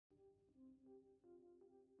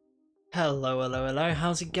Hello, hello, hello.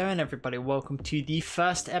 How's it going, everybody? Welcome to the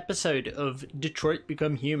first episode of Detroit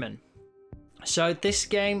Become Human. So this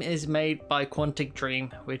game is made by Quantic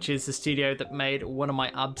Dream, which is the studio that made one of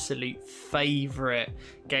my absolute favorite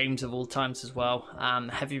games of all times as well,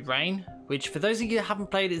 Heavy Rain, which for those of you that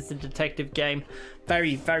haven't played is the detective game,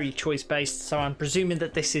 very choice based, so I'm presuming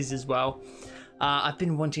that this is as well. I've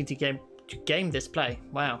been wanting to play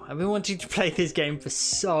this game for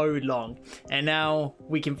so long, and now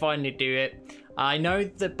we can finally do it. I know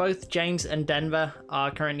that both James and Denver are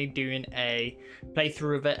currently doing a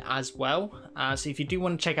playthrough of it as well, so if you do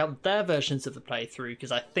want to check out their versions of the playthrough,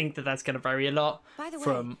 because I think that that's going to vary a lot. By the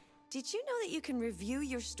way, did you know that you can review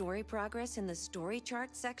your story progress in the story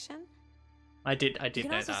chart section? I did know that. You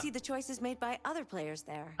can also see the choices made by other players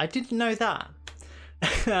there. I didn't know that.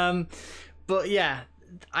 But yeah,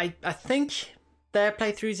 I think their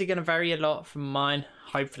playthroughs are going to vary a lot from mine.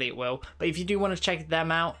 Hopefully it will. But if you do want to check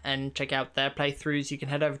them out and check out their playthroughs, you can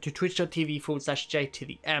head over to twitch.tv/J to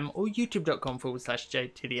the M or youtube.com/J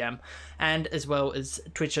to the M, and as well as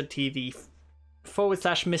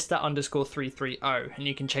twitch.tv/Mr_330, and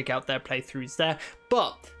you can check out their playthroughs there.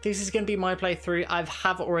 But this is going to be my playthrough. I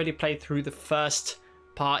have already played through the first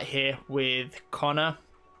part here with Connor.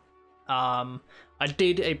 I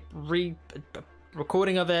did a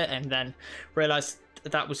recording of it and then realized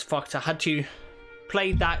that was fucked. I had to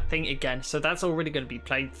play that thing again, so that's already going to be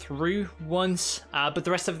played through once, but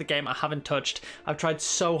the rest of the game I haven't touched. I've tried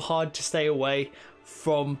so hard to stay away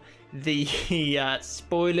from the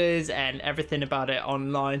spoilers and everything about it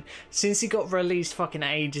online since it got released fucking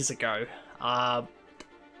ages ago. I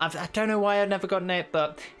don't know why I've never gotten it,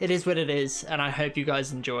 but it is what it is, and I hope you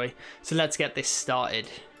guys enjoy. So let's get this started.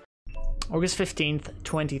 August 15th,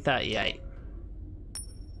 2038.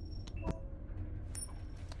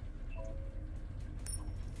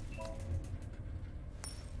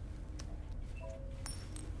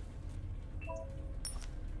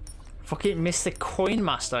 Fucking Mr. Coin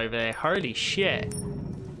Master over there. Holy shit.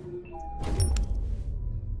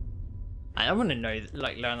 I want to know,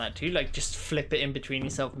 like, learn that too. Like, just flip it in between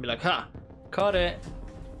yourself and be like, ha, caught it.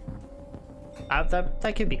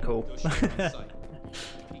 That could be cool.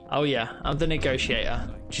 Oh yeah, I'm the negotiator.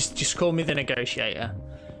 Just call me the negotiator.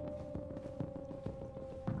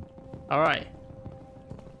 Alright.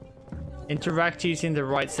 Interact using the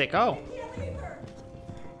right stick. Oh.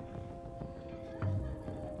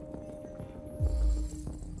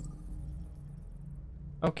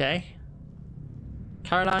 Okay.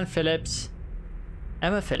 Caroline Phillips,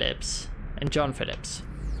 Emma Phillips, and John Phillips.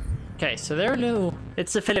 Okay, so they're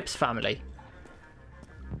it's the Phillips family.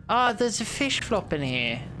 Ah, there's a fish flop in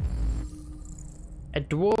here. A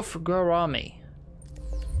dwarf gourami.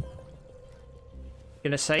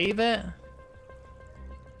 Gonna save it?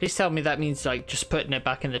 Please tell me that means, like, just putting it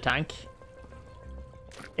back in the tank.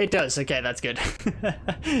 It does, okay, that's good.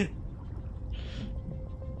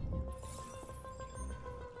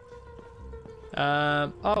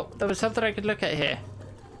 Oh, there was something I could look at here.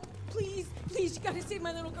 Please, you gotta save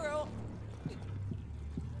my little girl.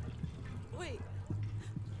 Wait,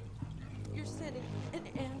 you're sending an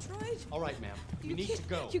android? All right, ma'am. You need to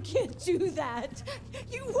go. You can't do that.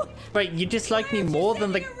 Wait, you dislike me more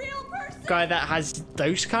than the guy that has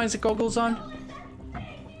those kinds of goggles on?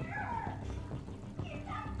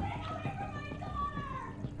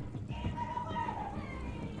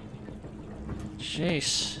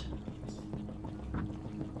 Jeez.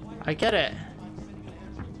 I get it.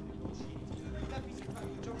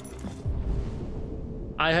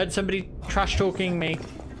 I heard somebody trash talking me.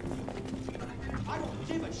 I don't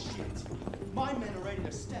give a shit. My men are ready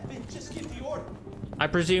to step in. Just give the order. I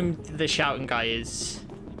presume the shouting guy is.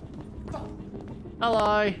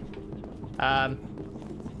 Hello. Can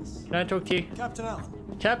I talk to you? Captain Allen.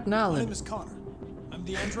 Captain Allen. My name is Connor. I'm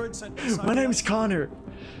the android sent by My name's Connor.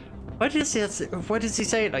 Why does he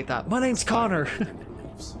say it like that? My name's Connor.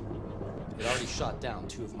 It already shot down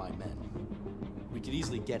 2 of my men. We could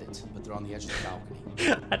easily get it, but they're on the edge of the balcony.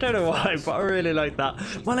 I don't know why, but I really like that.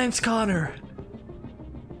 My name's Connor.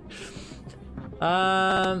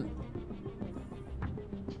 Do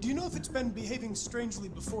you know if it's been behaving strangely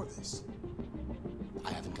before this?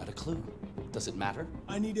 I haven't got a clue. Does it matter?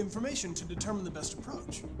 I need information to determine the best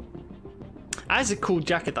approach. That's a cool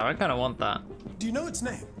jacket though, I kind of want that. Do you know its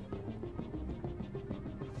name?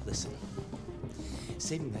 Listen.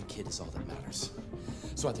 Saving that kid is all that matters.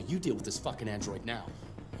 So either you deal with this fucking android now,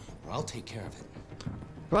 or I'll take care of it.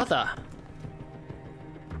 Brother.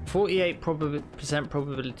 48%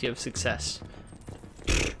 probability of success.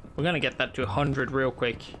 We're gonna get that to 100 real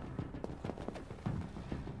quick.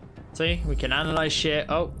 See, we can analyze shit.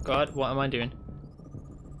 Oh god, what am I doing?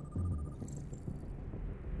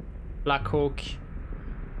 Black Hawk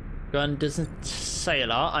gun doesn't say a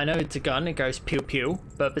lot. I know it's a gun, it goes pew pew,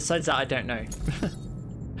 but besides that I don't know.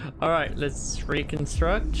 Alright, let's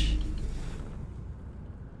reconstruct.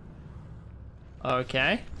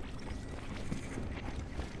 Okay.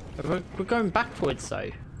 We're going backwards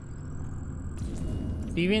though.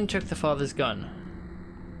 Vivian took the father's gun.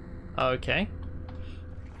 Okay.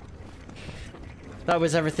 That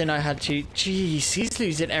was everything I had to. Jeez, he's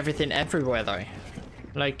losing everything everywhere though.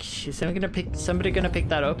 Like, is somebody gonna pick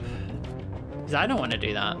that up? Because I don't want to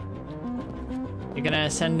do that. You're gonna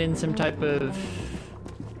send in some type of,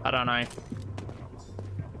 I don't know.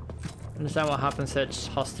 Understand what happens at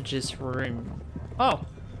hostages room. Oh,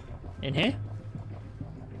 in here?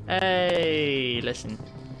 Hey, listen.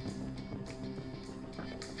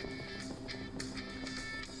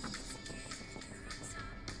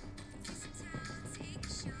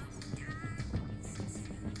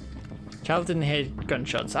 Child didn't hear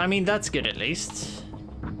gunshots. I mean, that's good at least.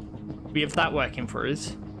 We have that working for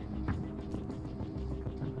us.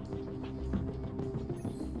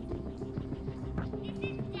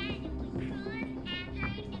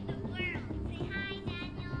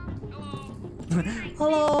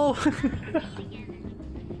 Hello.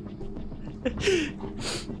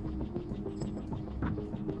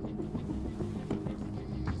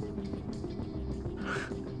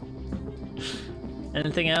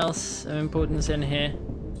 Anything else of importance in here?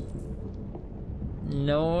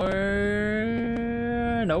 No.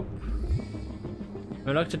 Nope.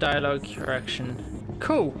 Unlock the dialogue correction.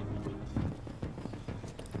 Cool.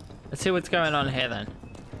 Let's see what's going on here then.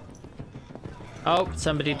 Oh,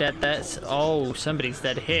 somebody dead there. Oh, somebody's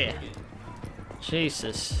dead here.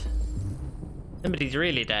 Jesus. Somebody's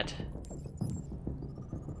really dead.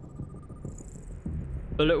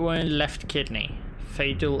 Bullet wound, left kidney.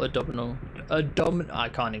 Fatal abdominal. I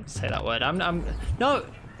can't even say that word. No!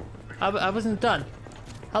 I wasn't done.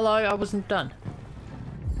 Hello, I wasn't done.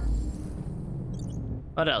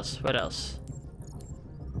 What else? What else?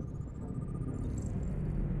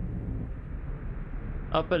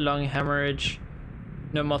 Upper lung hemorrhage.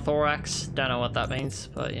 Pneumothorax. Don't know what that means,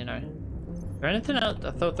 but you know. Is there anything else?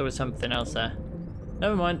 I thought there was something else there.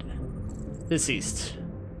 Never mind. Deceased.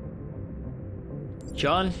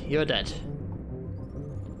 John, you're dead.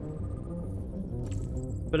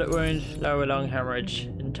 Bullet wound, lower lung hemorrhage,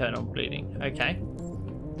 internal bleeding. Okay.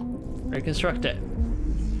 Reconstruct it.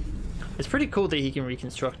 It's pretty cool that he can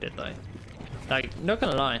reconstruct it though. Like, not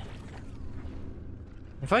gonna lie.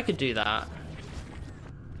 If I could do that,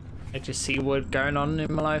 like just see what's going on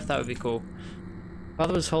in my life, that would be cool.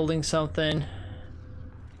 Father was holding something.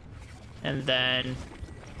 And then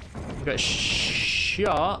we got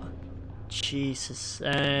shot. Jesus.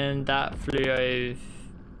 And that flew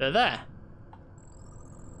over there.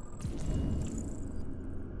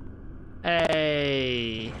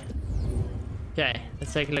 Hey. Okay,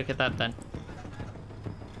 let's take a look at that then.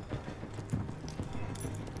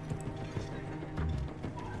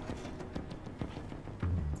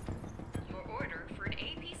 Your order for an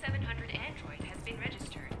AP700 android has been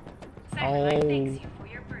registered. Oh. Cyberlife thanks you for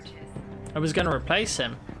your purchase. I was gonna replace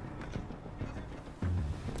him.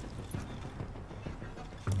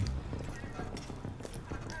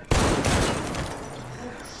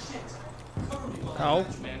 Oh.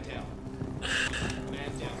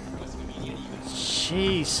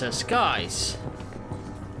 Jesus, guys.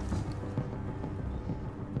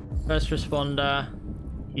 First responder.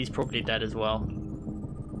 He's probably dead as well.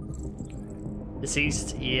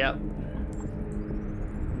 Deceased, yep.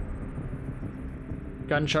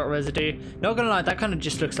 Gunshot residue. Not gonna lie, that kind of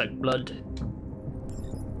just looks like blood.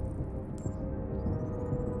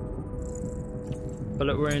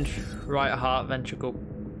 Bullet wound, right heart ventricle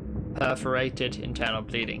perforated, internal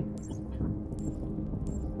bleeding.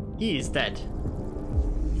 He is dead.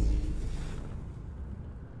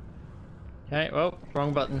 Okay, well,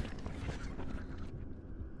 wrong button.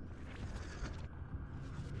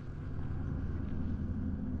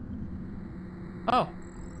 Oh.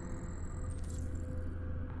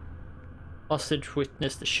 Hostage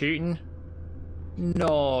witnessed the shooting.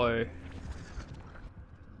 No.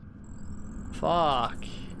 Fuck.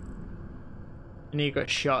 And he got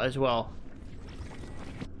shot as well.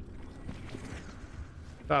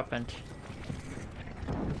 What happened?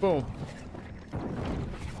 Boom.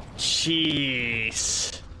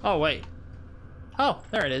 Jeez. Oh, wait. Oh,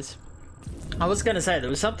 there it is. I was gonna say, there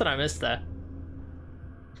was something I missed there.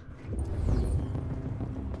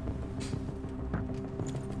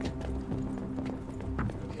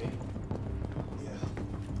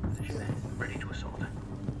 Ready to assault.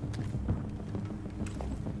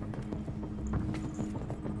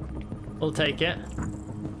 We'll take it.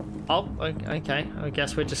 Oh, okay. I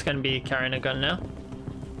guess we're just going to be carrying a gun now.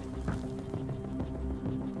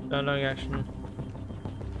 No long action.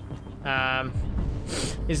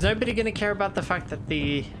 Is nobody going to care about the fact that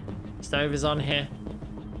the stove is on here?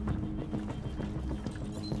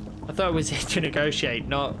 I thought it was here to negotiate,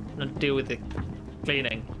 not deal with the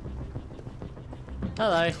cleaning.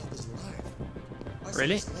 Hello.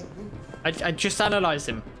 Really? I just analysed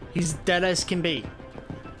him. He's dead as can be.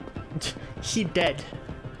 He dead.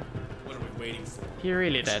 What are we waiting for? He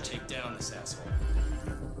really dead. Take down this asshole.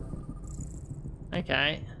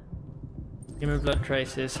 Okay. Human blood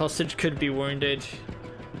traces. Hostage could be wounded.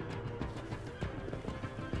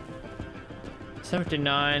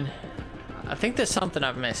 79. I think there's something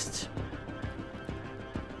I've missed.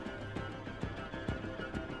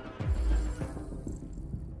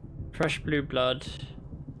 Fresh blue blood.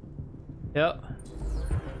 Yep.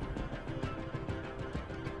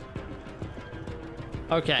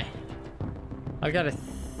 Okay. I gotta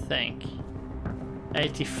think.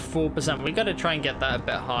 84%. We gotta try and get that a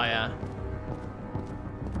bit higher.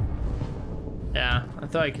 Yeah, I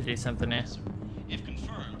thought I could do something here. If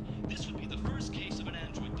confirmed, this would be the first case of an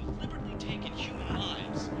android deliberately taking human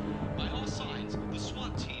lives. By all signs, the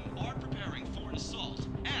SWAT team are preparing for an assault,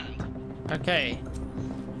 and... Okay.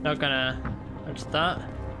 Not gonna touch that.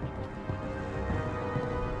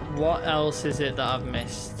 What else is it that I've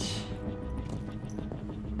missed?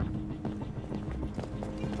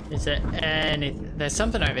 Is there anything? There's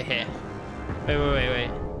something over here. Wait.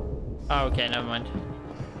 Oh, okay, never mind.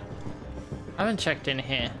 I haven't checked in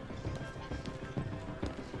here.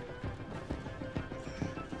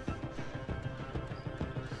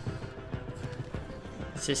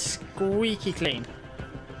 This is squeaky clean.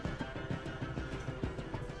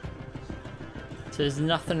 So there's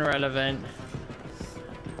nothing relevant.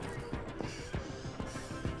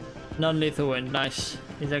 Non-lethal wound, nice.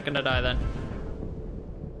 He's not gonna die then.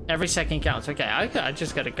 Every second counts. Okay, I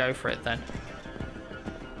just gotta go for it then.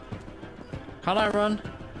 Can't I run?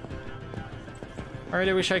 I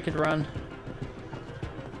really wish I could run.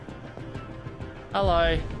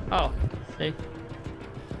 Hello. Oh, see.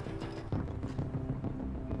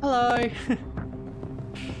 Hello.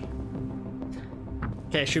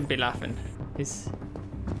 Okay, I shouldn't be laughing.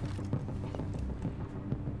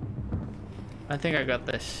 I think I got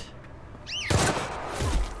this.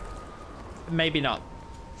 Maybe not.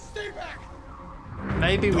 Stay back!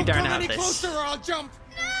 Maybe we don't come have any this. closer or I'll jump!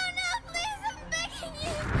 No, please, I'm begging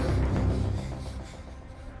you!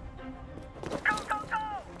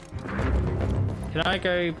 Can I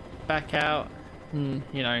go back out? You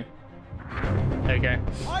know. There we go.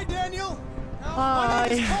 Hi, Daniel! Hi.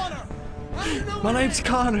 My name is Connor! How do you know My name's name?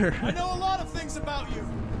 Connor. I know a lot of things about you.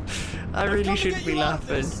 I I've really come to shouldn't get be you out of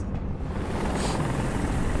laughing. this.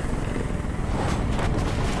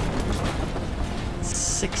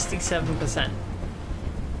 67%.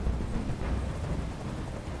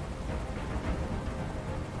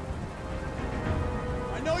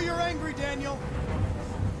 I know you're angry, Daniel.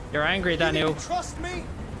 You're angry, You Daniel. need to trust me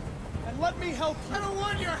and let me help you. I don't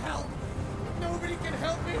want your help. Nobody can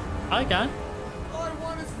help me. I can. All I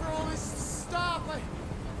want is for all this to stop. I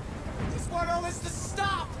just want all this to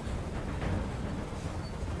stop.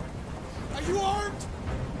 Are you armed?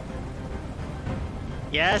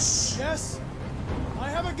 Yes. Yes. I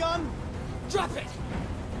have a gun. Drop it.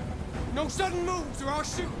 No sudden moves or I'll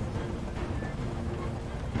shoot.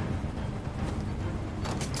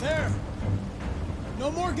 There.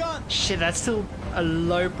 No more guns. Shit, that's still a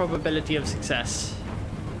low probability of success.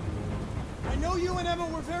 I know you and Emma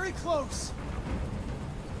were very close.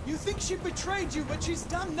 You think she betrayed you, but she's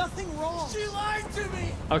done nothing wrong. She lied to me.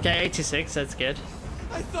 Okay, 86, that's good.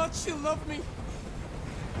 I thought she loved me.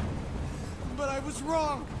 But I was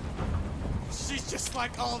wrong. She's just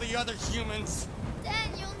like all the other humans.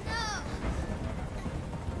 Daniel, no!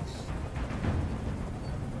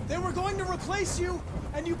 They were going to replace you,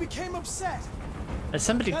 and you became upset. There's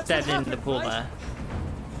somebody That's dead what in the happened, pool right? there.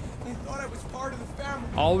 I thought I was part of the family.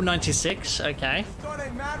 Oh, 96, okay. I thought I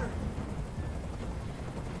mattered.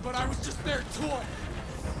 But I was just their toy.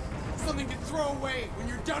 Something to throw away when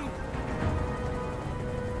you're done with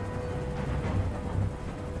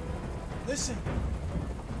it. Listen.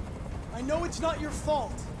 I know it's not your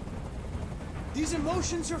fault. These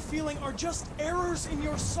emotions you're feeling are just errors in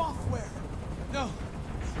your software. No.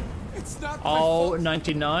 It's not my Oh, fault.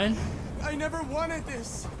 99. I never wanted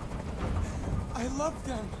this. I loved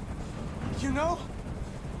them. You know?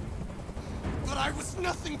 But I was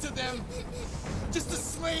nothing to them. Just a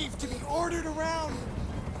slave to be ordered around.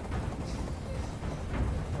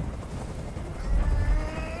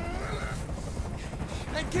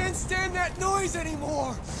 I can't stand that noise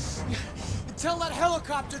anymore. Tell that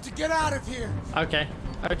helicopter to get out of here. Okay.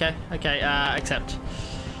 Accept.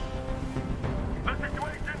 The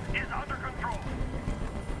situation is under control.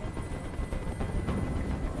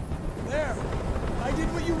 There. I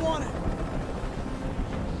did what you wanted.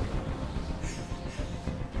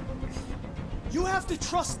 You have to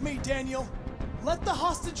trust me, Daniel. Let the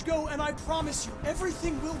hostage go, and I promise you,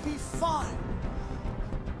 everything will be fine.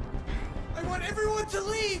 I want everyone to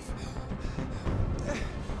leave!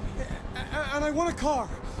 And I want a car.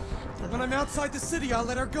 When I'm outside the city, I'll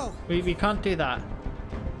let her go. We can't do that.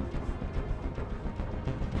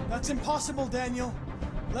 That's impossible, Daniel.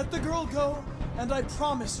 Let the girl go, and I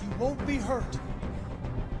promise you won't be hurt.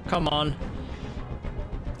 Come on.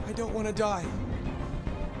 I don't want to die.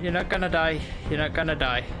 You're not gonna die. You're not gonna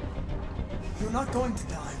die. You're not going to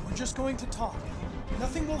die. We're just going to talk.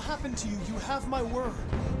 Nothing will happen to you. You have my word.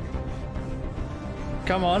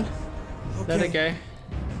 Come on. Okay. Let it go.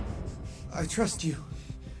 I trust you.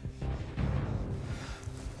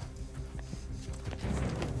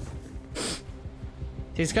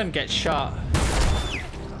 He's gonna get shot.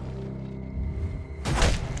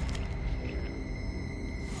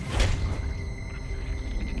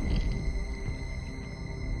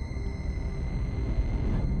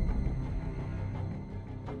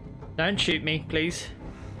 Don't shoot me, please.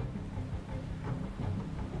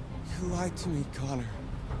 You lied to me, Connor.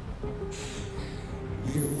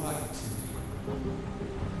 You lied to me.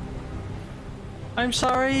 I'm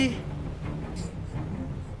sorry.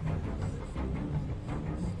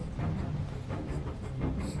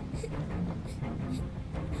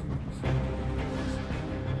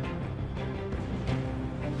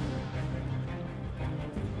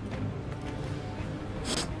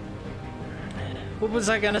 What was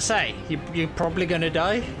I gonna say? You're probably gonna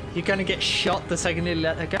die? You're gonna get shot the second you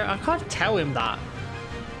let her go? I can't tell him that.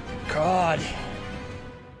 God.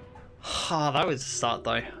 Ah, that was the start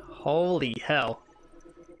though. Holy hell.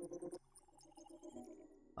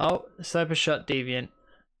 Oh, Cyber shot deviant.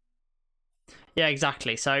 Yeah,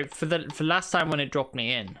 exactly. So for last time when it dropped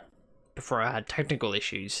me in, before I had technical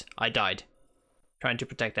issues, I died. Trying to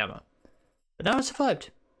protect Emma. But now I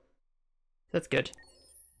survived. That's good.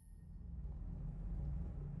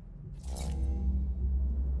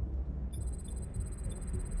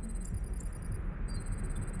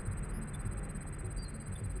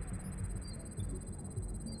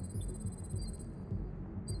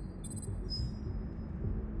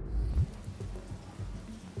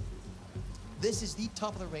 This is the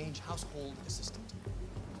top-of-the-range household assistant.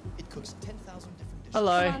 It cooks 10,000 different dishes.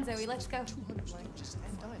 Hello. Come on, Zoe, let's go. 200 languages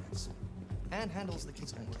and dialects. And handles the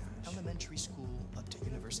kids' homework, elementary school up to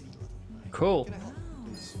university level. Cool. Can I help?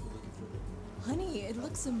 Honey, it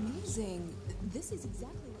looks amazing. This is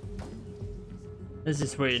exactly what we need. This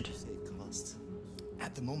is weird. Save costs.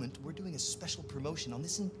 At the moment, we're doing a special promotion on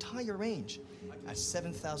this entire range at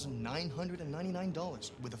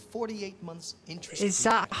 $7,999 with a 48 months interest. Is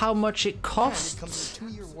that how much it And costs? it comes with a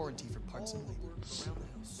 2-year warranty for parts and labor.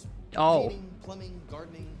 Oh, Cleaning, plumbing,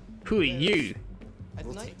 gardening. who are you? At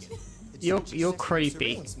night, it's You're switches, creepy.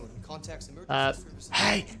 surveillance mode, contacts emergency services,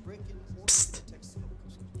 Hey. break-in, Psst. detect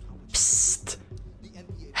smokers. Psst. The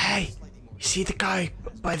NBA Hey, is slightly more you see the guy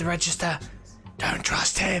by the register? Don't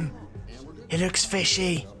trust him. He looks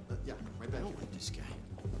fishy. Yeah, right back. I don't like this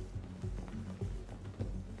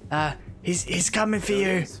guy. He's coming for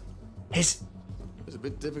you. He's It was a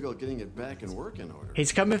bit difficult getting it back in working order.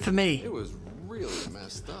 he's coming for me. It was really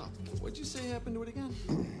messed up. What'd you say happened to it again?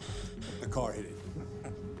 A car hit it.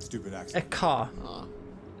 Stupid A accident. car.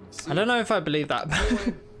 See, I don't know if I believe that.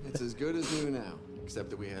 anyway, it's as good as new now, except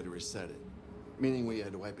that we had to reset it. Meaning we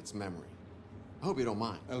had to wipe its memory. I hope you don't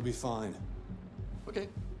mind. That'll be fine. Okay.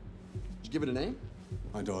 Did you give it a name?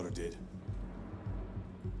 My daughter did.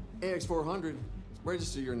 AX400.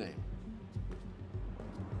 Register your name.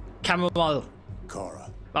 Chamomile. Kara.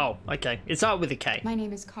 Oh, okay. It's out with a K. My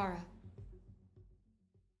name is Kara.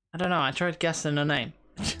 I don't know. I tried guessing a name.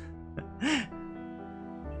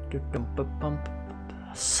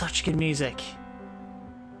 Such good music.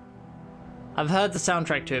 I've heard the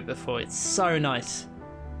soundtrack to it before. It's so nice.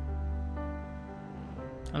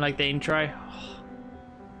 I like the intro.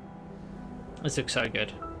 This looks so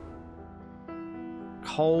good.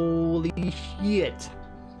 Holy shit.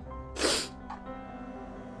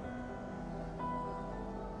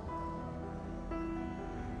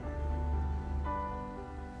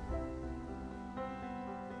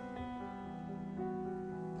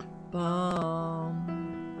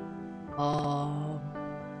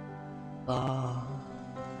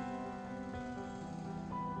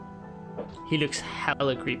 He looks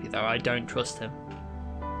hella creepy though. I don't trust him.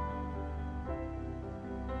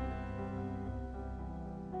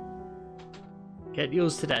 Get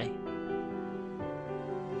yours today.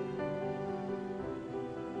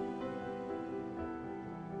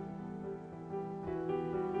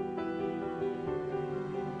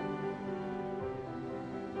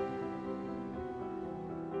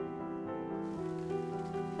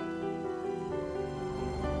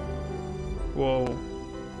 Whoa.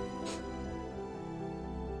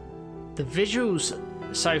 The visuals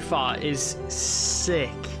so far is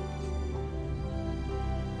sick.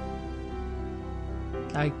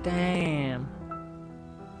 Like, damn.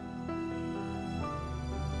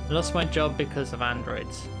 I lost my job because of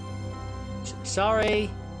androids. Sorry.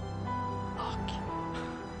 Fuck.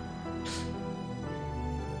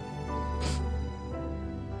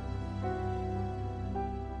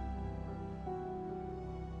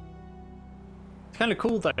 It's kind of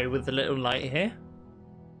cool though with the little light here.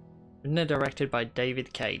 Written and directed by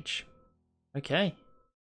David Cage. Okay.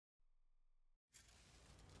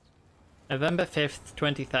 November 5th,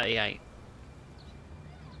 2038.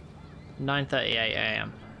 9:38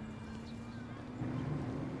 AM.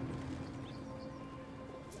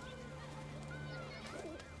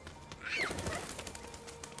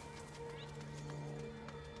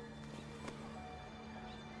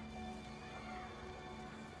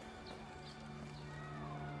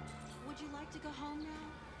 Would you like to go home now?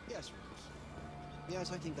 Yes, Rose.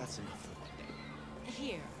 Yes, I think that's enough for one day.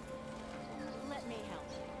 Here. Let me help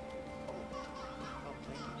you. Oh,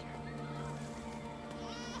 thank you,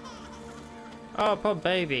 Karen. Oh, poor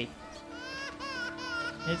baby.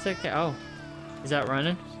 It's okay. Oh, is that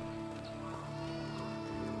running?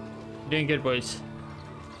 Doing good, boys.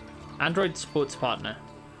 Android sports partner.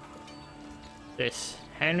 This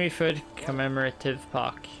Henry Ford Commemorative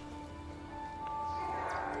Park.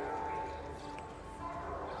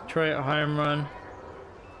 Detroit home run.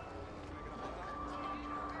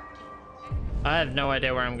 I have no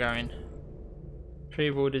idea where I'm going. Tree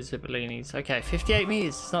borders of Bellinis. Okay, 58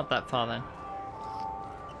 meters. It's not that far then.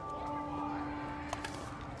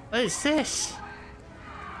 What is this?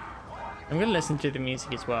 I'm gonna listen to the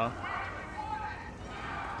music as well.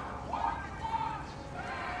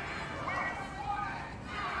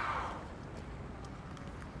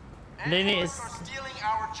 Lini is stealing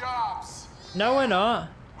our jobs. No, we're not.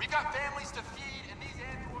 We got families to feed, and these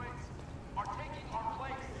androids are taking our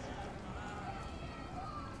place.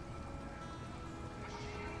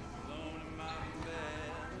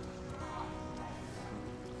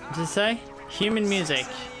 What does it say? Human music.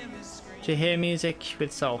 To hear music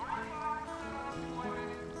with soul.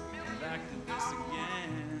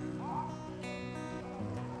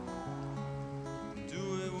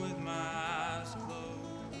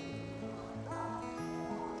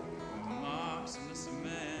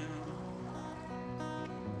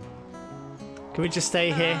 Can we just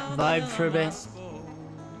stay here, vibe for a bit?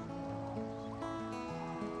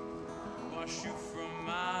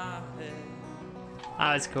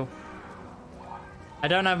 Ah, that's cool. I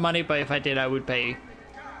don't have money, but if I did, I would pay you.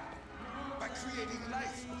 By creating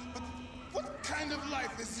life. But what kind of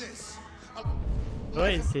life is this?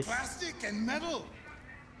 What is this? Plastic and metal?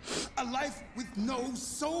 A life with no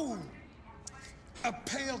soul. A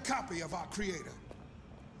pale copy of our creator.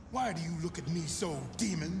 Why do you look at me so,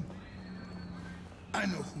 demon? I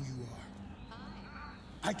know who you are.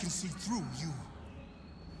 I can see through you.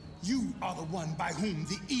 You are the one by whom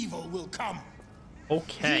the evil will come.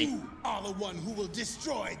 Okay. You are the one who will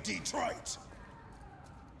destroy Detroit.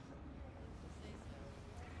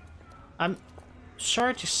 I'm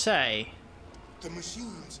sorry to say, The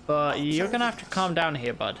machines, but you're gonna have to calm down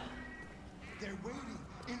here, bud. they're waiting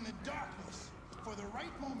in the darkness for the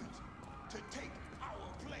right moment to take our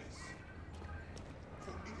place.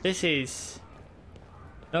 This is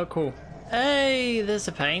not cool. Hey, there's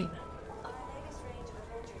a paint. Our latest range of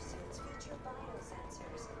Avenger suits feature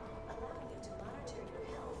biosensors, allowing you to monitor your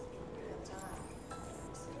health in real time.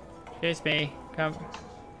 Excuse me.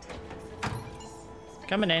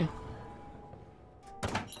 Coming in.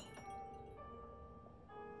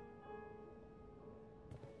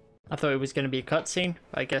 I thought it was going to be a cutscene,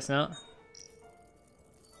 but I guess not.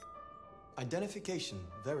 Identification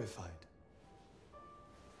verified.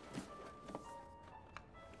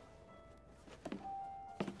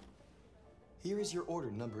 Here is your order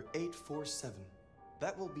number 847.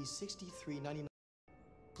 That will be $63.99.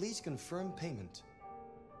 Please confirm payment.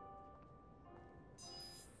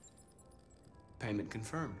 Payment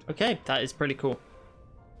confirmed. Okay, that is pretty cool.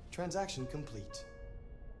 Transaction complete.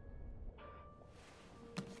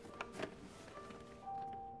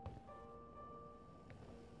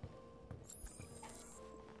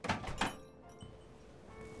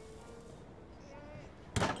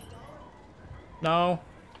 No.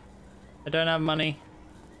 I don't have money.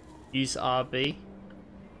 Use RB.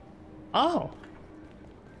 Oh.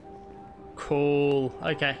 Cool.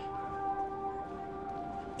 Okay.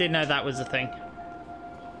 Didn't know that was a thing.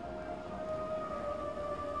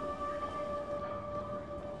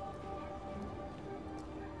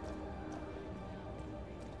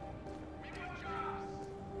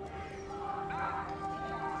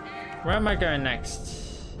 Where am I going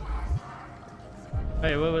next?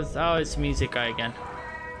 Wait, what was... Oh, it's music guy again.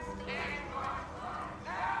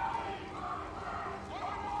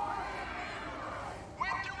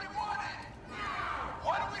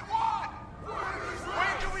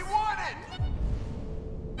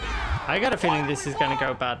 I got a feeling this is gonna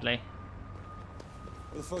go badly.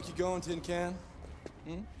 Where the fuck you going, Tin Can?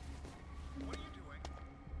 Hmm?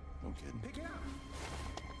 No kidding.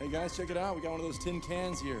 Hey guys, check it out. We got one of those tin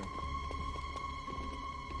cans here.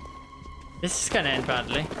 This is gonna end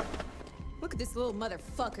badly. Look at this little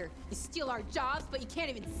motherfucker. You steal our jobs, but you can't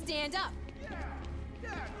even stand up.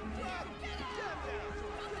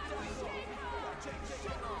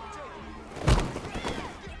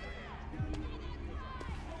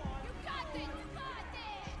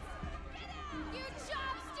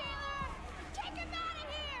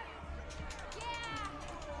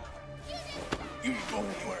 You ain't going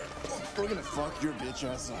anywhere. We're gonna fuck your bitch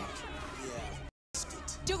ass up. Yeah.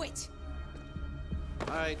 Do it!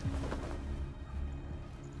 Alright.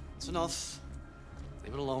 It's enough.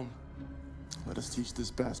 Leave it alone. Let us teach this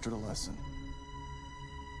bastard a lesson.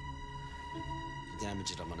 You damage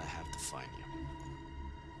it, I'm gonna have to find you.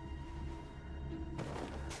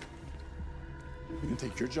 We can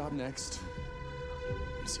take your job next.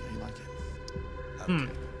 And see how you like it. Okay.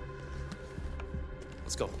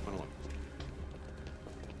 Let's go. Run along.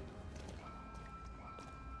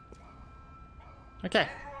 Okay.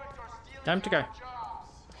 Time to go.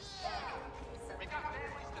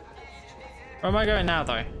 Where am I going now,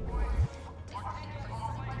 though?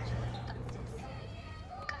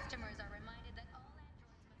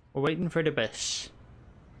 We're waiting for the bus.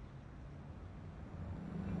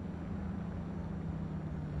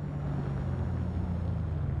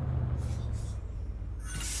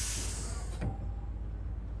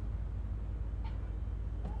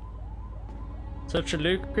 Such a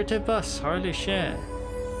lucrative bus, holy shit.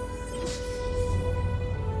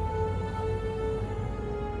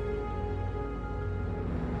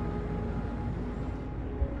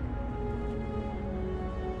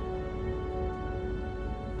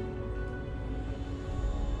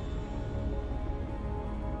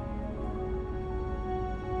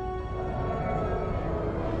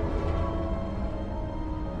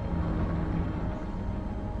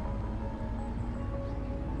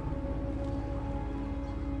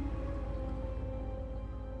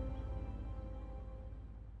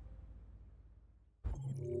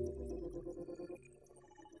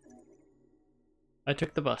 I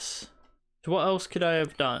took the bus. So what else could I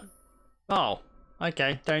have done? Oh,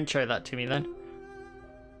 okay. Don't show that to me then.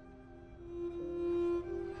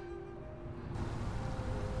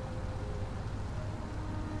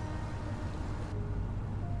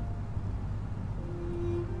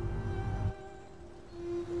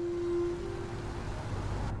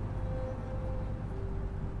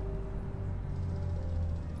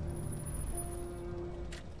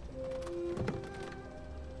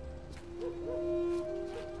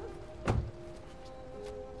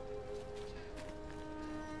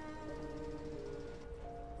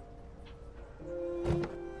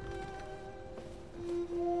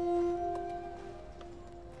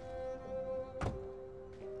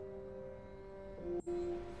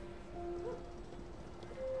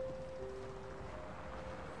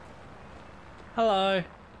 Hello.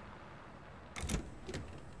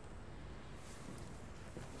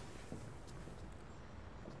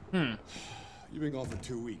 You've been gone for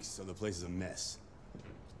 2 weeks, so the place is a mess.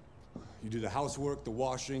 You do the housework, the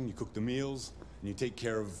washing, you cook the meals, and you take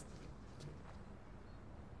care of...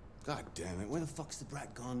 God damn it, where the fuck's the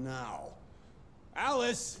brat gone now?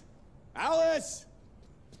 Alice! Alice!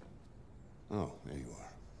 Oh, there you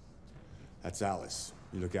are. That's Alice.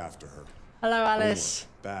 You look after her. Hello, Alice.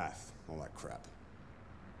 Homework, bath, all that crap.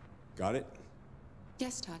 Got it?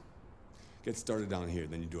 Yes, Todd. Get started down here,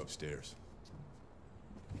 then you do upstairs.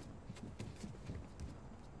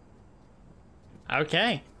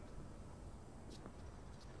 Okay.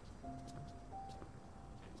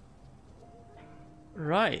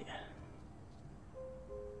 Right.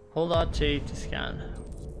 Hold R2 to scan.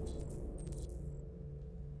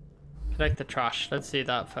 Collect the trash. Let's do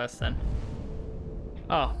that first then.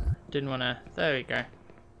 Oh, didn't want to. There we go.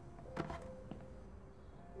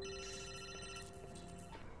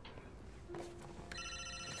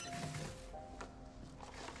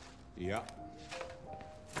 Yeah.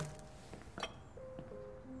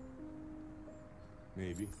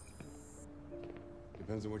 Maybe.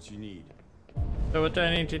 Depends on what you need. So what do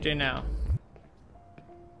I need to do now?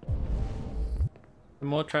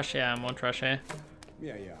 More trash here, more trash here.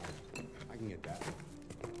 Yeah, I can get that.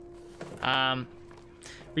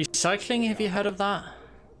 Recycling, have you heard of that?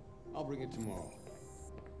 I'll bring it tomorrow.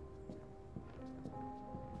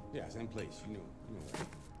 Yeah, same place, you know that.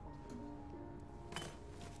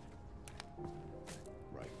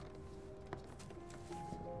 Right.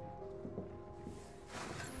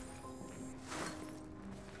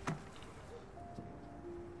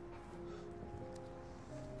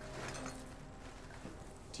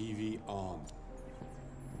 TV on.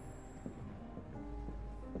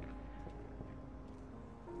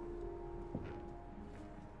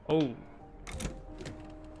 Oh.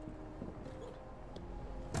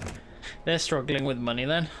 They're struggling with money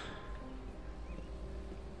then.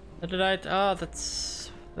 What did I... Oh,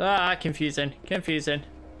 that's... Ah, confusing. Confusing.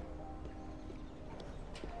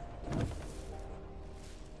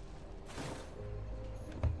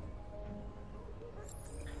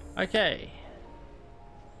 Okay.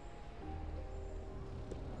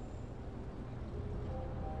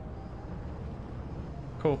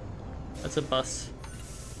 Cool. That's a bus.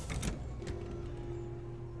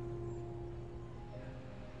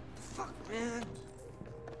 Man.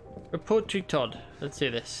 Report to Todd. Let's do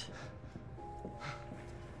this.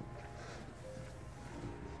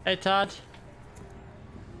 Hey, Todd.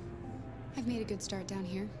 I've made a good start down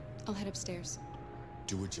here. I'll head upstairs.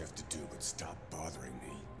 Do what you have to do, but stop bothering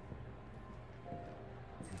me.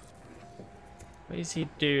 What is he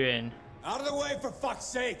doing? Out of the way, for fuck's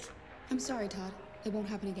sake! I'm sorry, Todd. It won't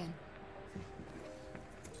happen again.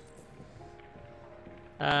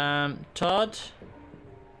 Todd?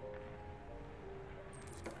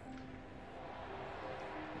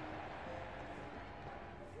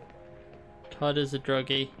 Todd is a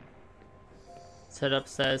druggie. Sit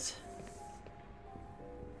upstairs.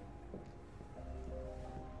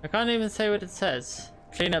 I can't even say what it says.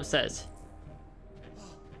 Clean upstairs.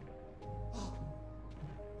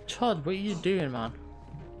 Todd, what are you doing, man?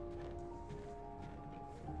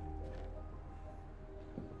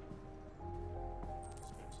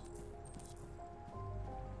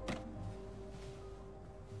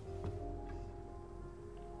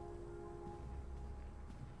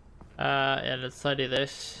 Yeah, let's study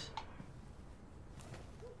this.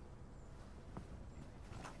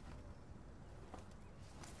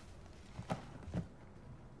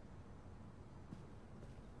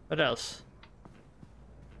 What else?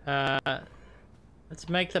 Let's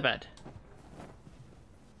make the bed.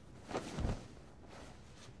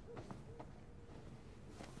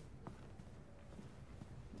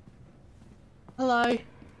 Hello. There's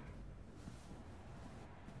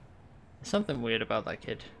something weird about that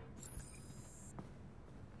kid.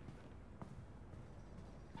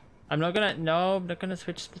 I'm not gonna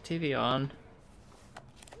switch the TV on.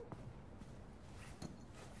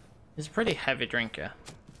 He's a pretty heavy drinker.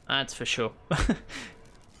 That's for sure.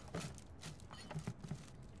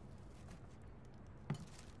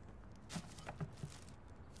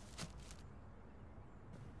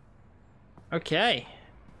 Okay.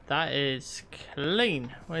 That is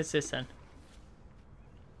clean. Where's this then?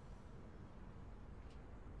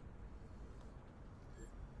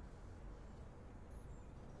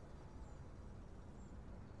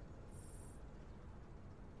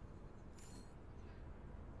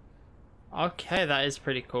 Okay, that is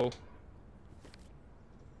pretty cool.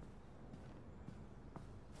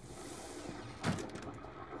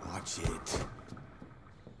 Watch it.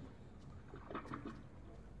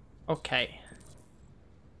 Okay.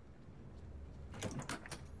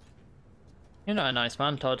 You're not a nice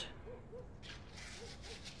man, Todd.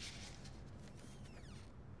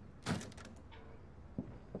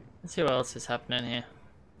 Let's see what else is happening here.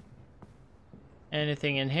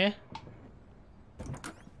 Anything in here?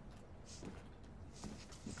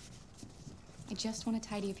 I just want to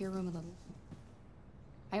tidy up your room a little.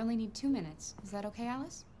 I only need 2 minutes. Is that okay,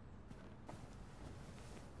 Alice?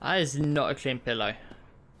 That is not a clean pillow.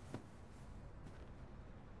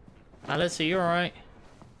 Alice, are you alright?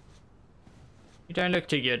 You don't look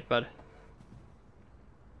too good, bud.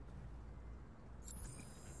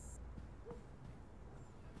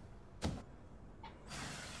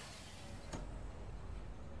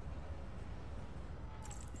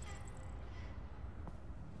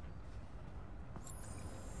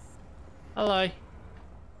 Hello.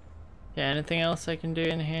 Yeah, anything else I can do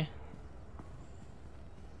in here?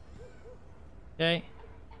 Okay.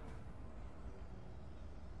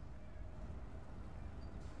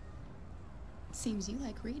 Seems you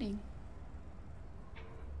like reading.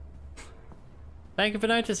 Thank you for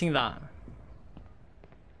noticing that.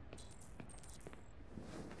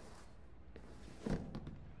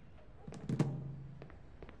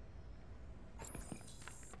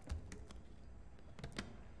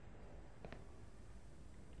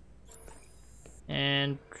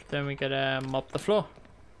 And then we gotta mop the floor.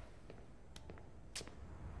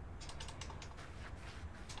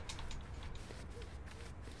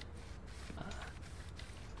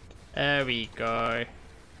 There we go.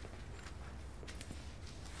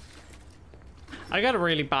 I got a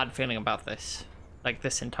really bad feeling about this. Like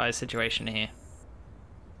this entire situation here.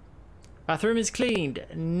 Bathroom is cleaned.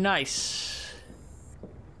 Nice.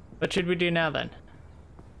 What should we do now then?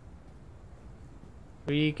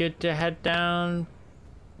 Are you good to head down?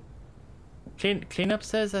 Clean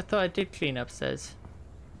upstairs? I thought I did clean upstairs.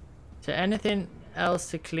 Is there anything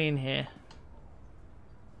else to clean here?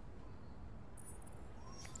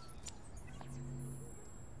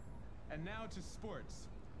 And now to sports.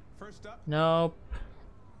 First up. Nope.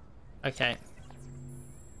 Okay.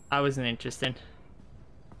 That wasn't interesting.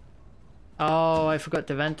 Oh, I forgot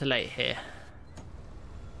to ventilate here.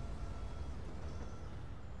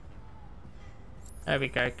 There we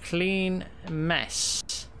go. Clean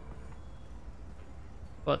mess.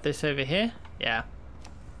 What, this over here? Yeah.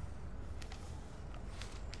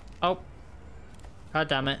 Oh. God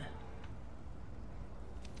damn it.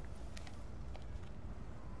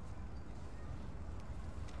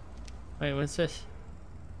 Wait, what's this?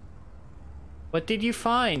 What did you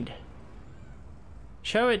find?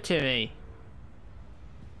 Show it to me.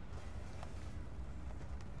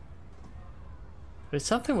 There's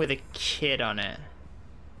something with a kid on it.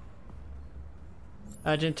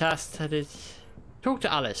 Urgent task that is... Talk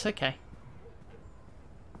to Alice, okay.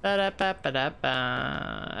 Ba-da-ba-ba-da-ba.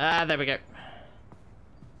 Ah, there we go.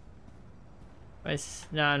 Where's...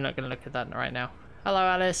 No, I'm not gonna look at that right now. Hello,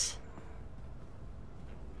 Alice.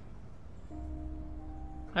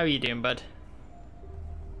 How are you doing, bud?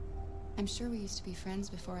 I'm sure we used to be friends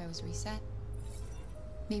before I was reset.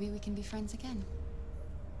 Maybe we can be friends again.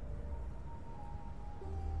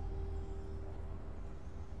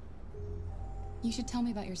 You should tell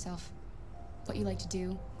me about yourself. What you like to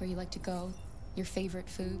do, where you like to go, your favorite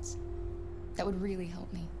foods. That would really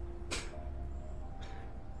help me.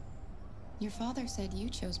 Your father said you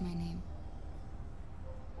chose my name.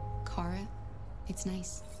 Kara. It's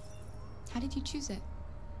nice. How did you choose it?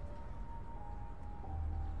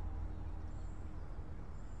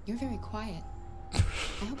 You're very quiet.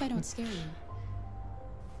 I hope I don't scare you.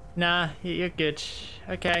 Nah, you're good.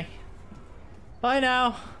 Okay. Bye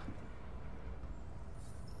now.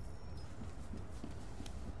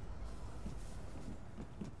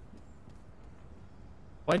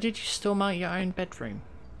 Why did you storm out your own bedroom?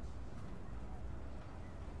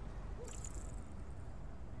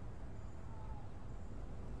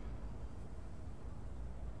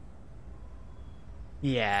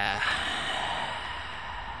 Yeah.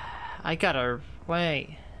 I gotta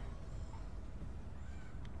wait.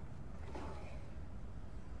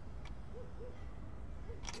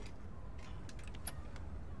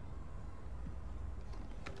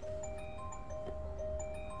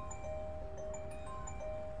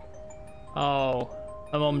 Oh,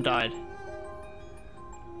 my mom died.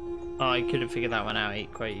 Oh, I could have figured that one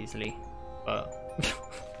out quite easily, but...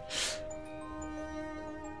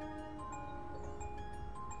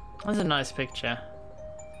 That's a nice picture.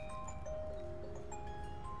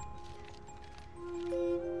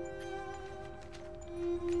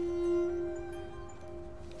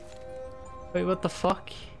 Wait, what the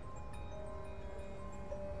fuck?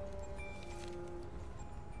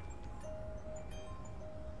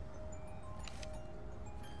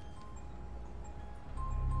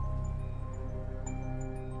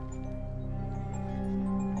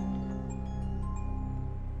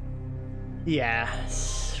 Yeah,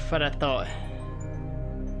 that's what I thought.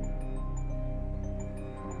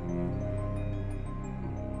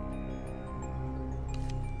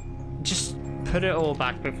 Just put it all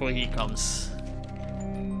back before he comes.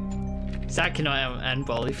 That cannot end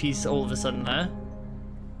well if he's all of a sudden there.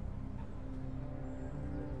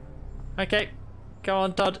 Okay, go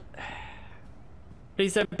on, Todd.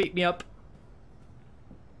 Please don't beat me up.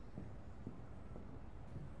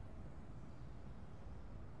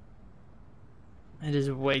 It is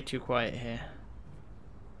way too quiet here.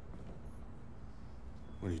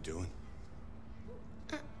 What are you doing?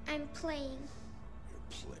 I'm playing. You're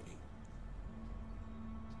playing.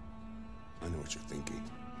 I know what you're thinking.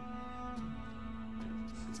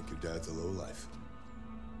 You think your dad's a lowlife?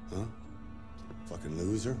 Huh? Fucking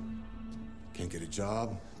loser? Can't get a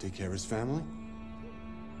job, take care of his family?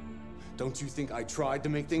 Don't you think I tried to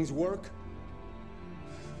make things work?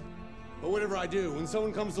 But whatever I do, when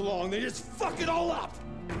someone comes along, they just fuck it all up!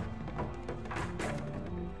 I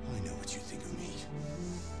know what you think of me.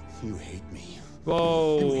 You hate me.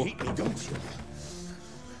 Whoa. You hate me, don't you?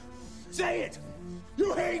 Say it!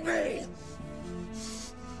 You hate me!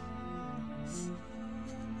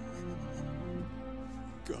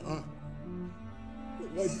 God.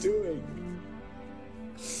 What am I doing?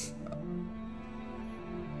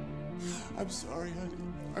 I'm sorry, honey.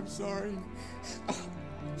 I'm sorry.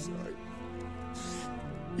 I'm sorry.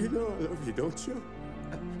 You know I love you, don't you?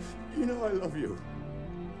 You know I love you.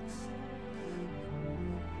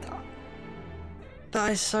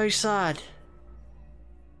 That is so sad.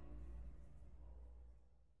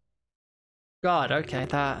 God, okay,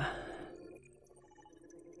 that...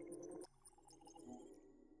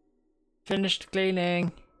 Finished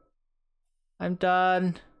cleaning. I'm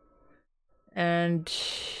done. And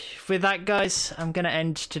with that, guys, I'm going to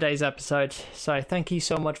end today's episode. So thank you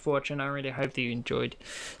so much for watching. I really hope that you enjoyed.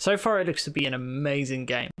 So far, it looks to be an amazing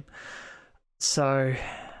game. So,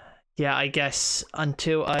 yeah, I guess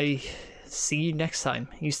until I see you next time,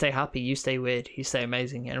 you stay happy, you stay weird, you stay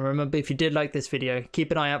amazing. And remember, if you did like this video,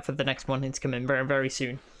 keep an eye out for the next one. It's coming very, very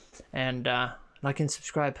soon. And like and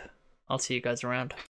subscribe. I'll see you guys around.